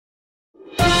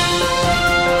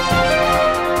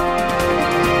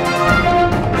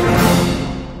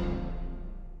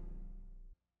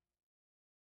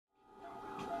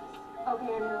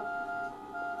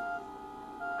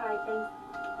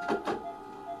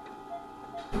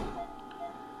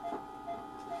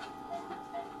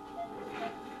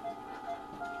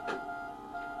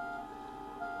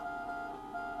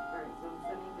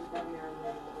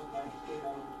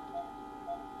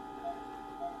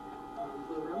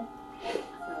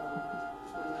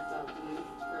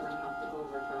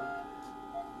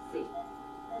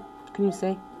Can you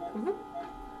see? Mm-hmm.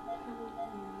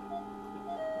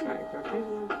 Alright, okay.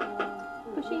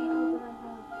 Pushing.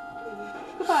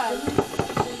 Goodbye.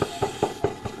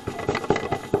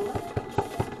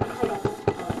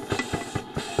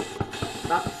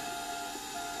 Stop.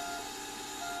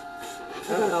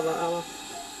 Elbow.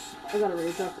 I gotta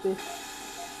readjust this.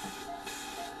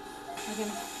 Okay.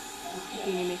 Do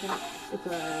you need me to? It's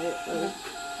alright. Okay.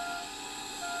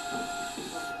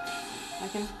 I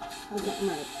can. Okay, I'm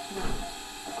right.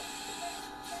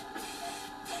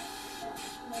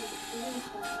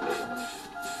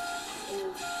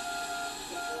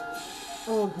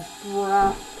 Oh, the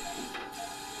breath.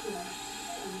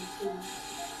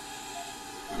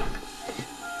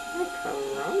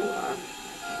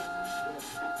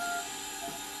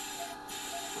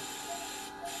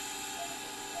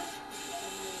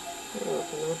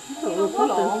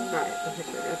 Corona. Alright, I think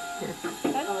we're good. Here.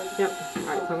 Yep.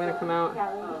 Alright, so I'm gonna come out.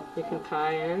 You can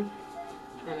tie in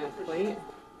and inflate.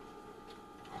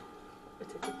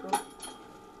 It's a good girl.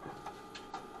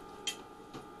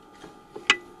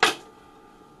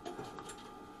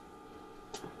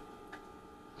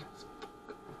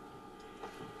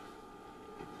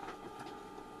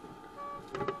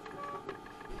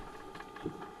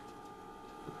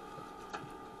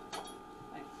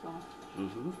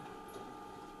 Mm-hmm.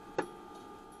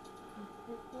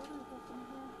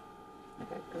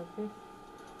 Okay, okay.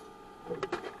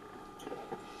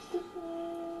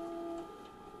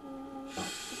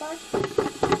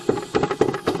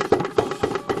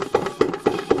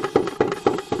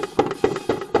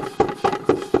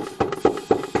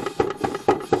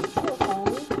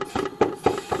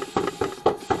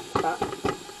 Stop.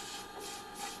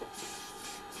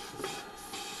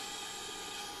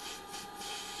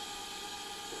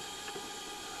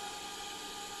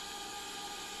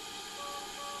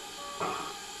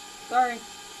 Sorry.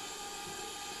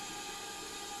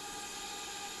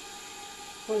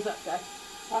 What is that guy?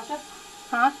 Sasha?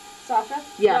 Huh? Sasha?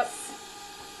 Yes.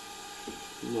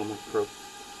 Normal probe.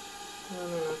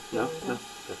 No. No?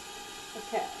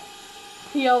 Okay.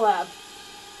 PO lab.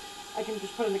 I can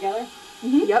just put them together?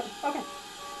 Mm-hmm. Yep. Okay.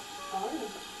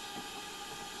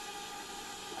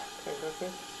 Okay,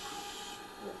 okay.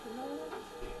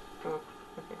 Oh,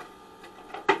 okay.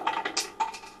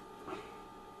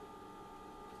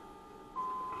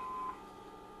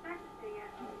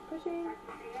 Pushing.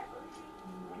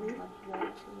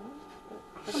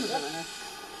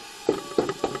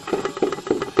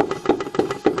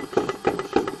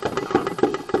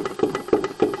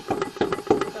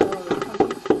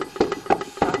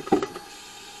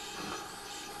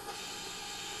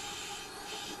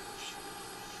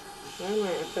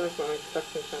 I feel like my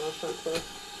suction channel's not close.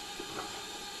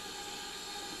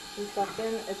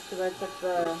 Suction, it's because I took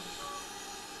the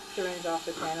syringe off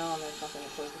the channel and there's nothing to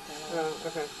close the channel. Oh,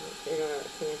 okay.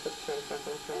 Can you put the syringe back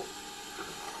on the front?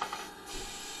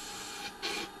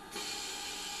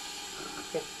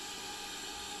 Yeah.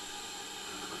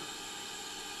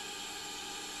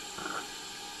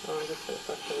 Oh, I just put a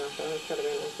suction off. It's got to be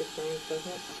an empty syringe,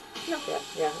 doesn't it? No.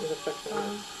 Yeah, there's a suction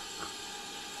on it.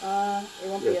 It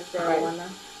won't be a sterile one then.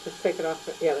 Just take it off.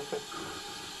 Yeah, that's fine.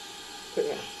 But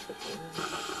yeah.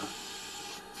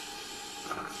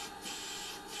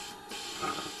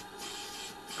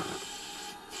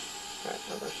 Alright,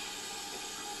 hold on.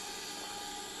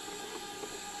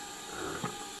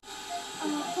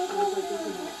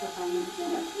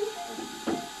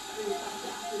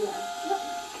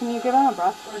 Can you give him a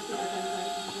breath?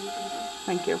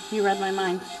 Thank you. You read my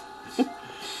mind.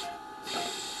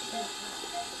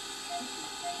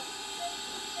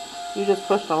 You just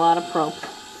pushed a lot of probe.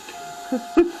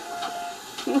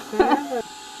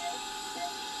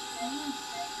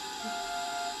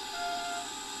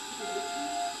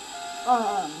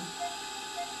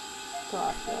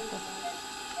 Gosh,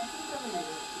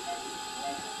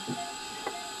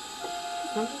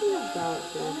 Something about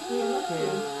this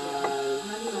cameras.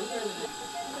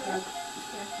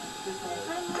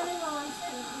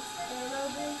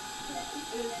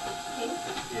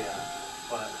 Yeah,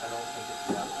 but I don't think it's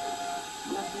that way.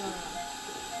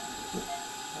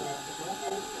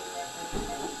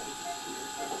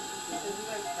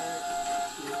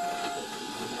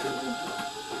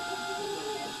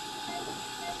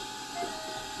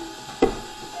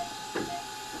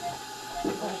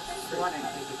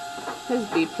 His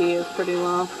BP is pretty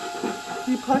low.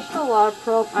 You pushed a lot of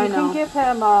probe. I know. You can give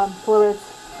him fluids.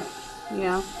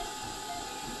 Yeah.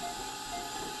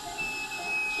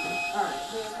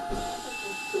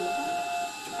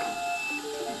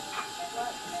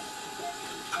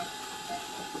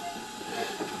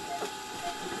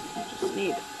 Just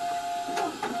need.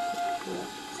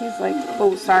 He's like,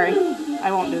 oh, sorry.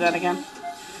 I won't do that again.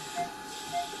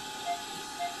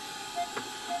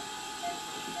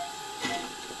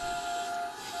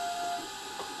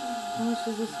 How much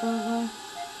does this go for?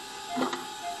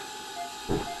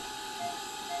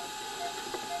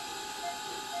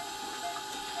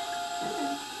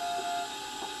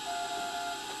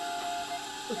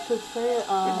 It should say,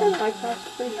 lights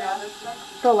off, please.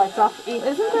 The lights off.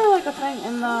 Isn't there like a thing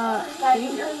in the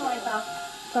sheet?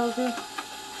 Tells you.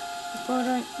 Before,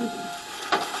 right?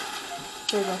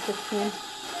 There you go, 15.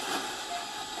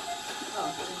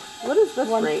 What is this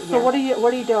One, rate so here?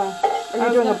 what are you doing? Are I you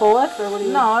was doing gonna- a bolus or what are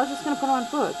you? No, I was just gonna put on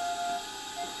fluids.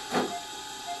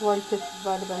 White pitch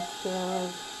vitamin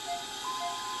steroids.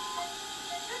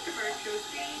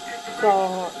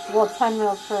 So, well, 10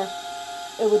 mils per,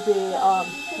 it would be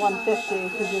 150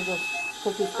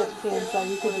 because he's 15, so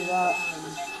you could do that.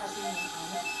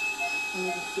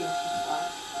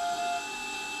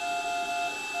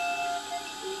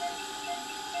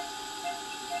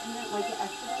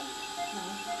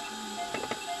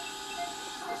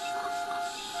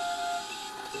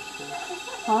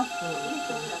 Huh?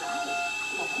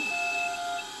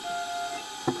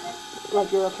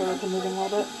 Like you're okay with the moving a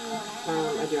little bit?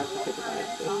 I do have to take a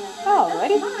biopsy. Oh,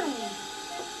 righty.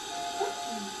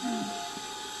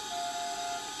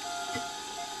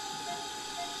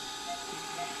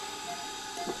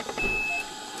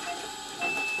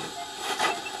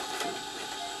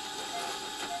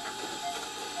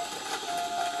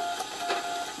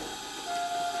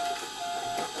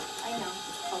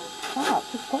 Stop,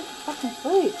 just go to fucking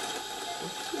sleep.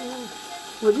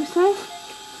 What'd you say?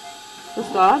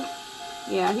 This dog?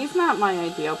 Yeah, he's not my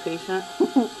ideal patient.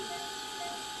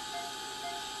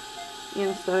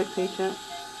 Anesthetic patient.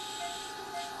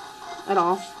 At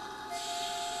all.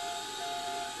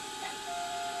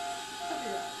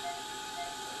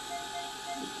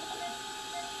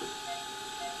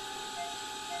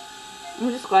 I'm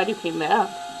just glad you came back.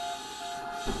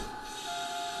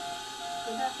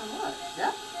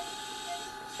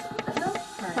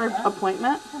 Her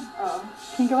appointment?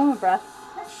 Can you give him a breath?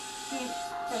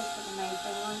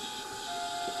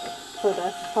 For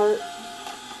this part?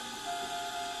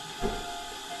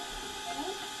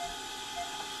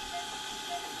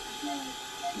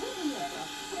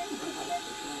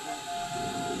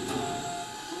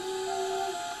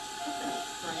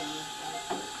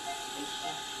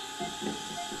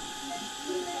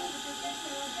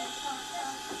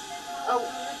 Oh,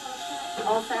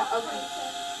 all set? Okay.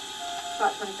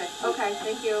 Spot 26. Okay,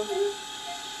 thank you.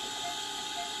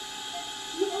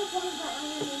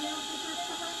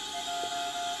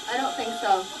 I don't think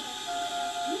so.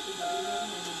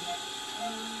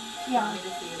 Yeah.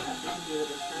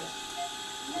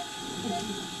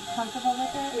 Comfortable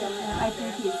with it? Yeah. I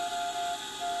think he's...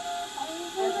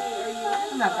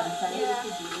 I'm not gonna say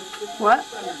it. What?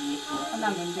 I'm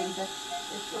not gonna do this.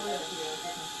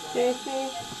 JC?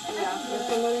 Yeah.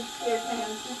 Somebody? Here's my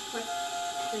hands. Quick.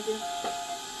 Thank you.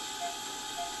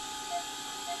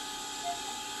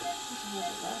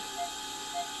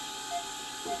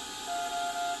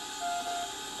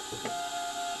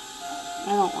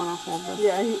 I don't want to hold this.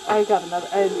 Yeah, I got another.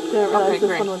 I didn't realize Okay, this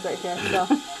great. one was right here, so.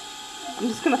 I'm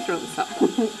just gonna throw this up.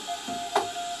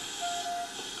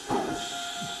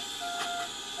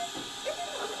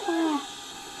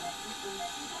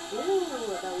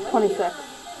 26.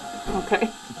 Okay.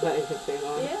 That you can see it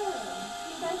on.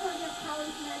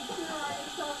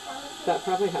 That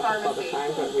probably happens all the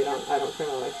time, but I don't turn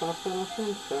the lights off that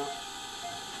often, so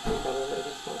you probably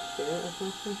just don't see it as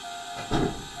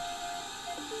often.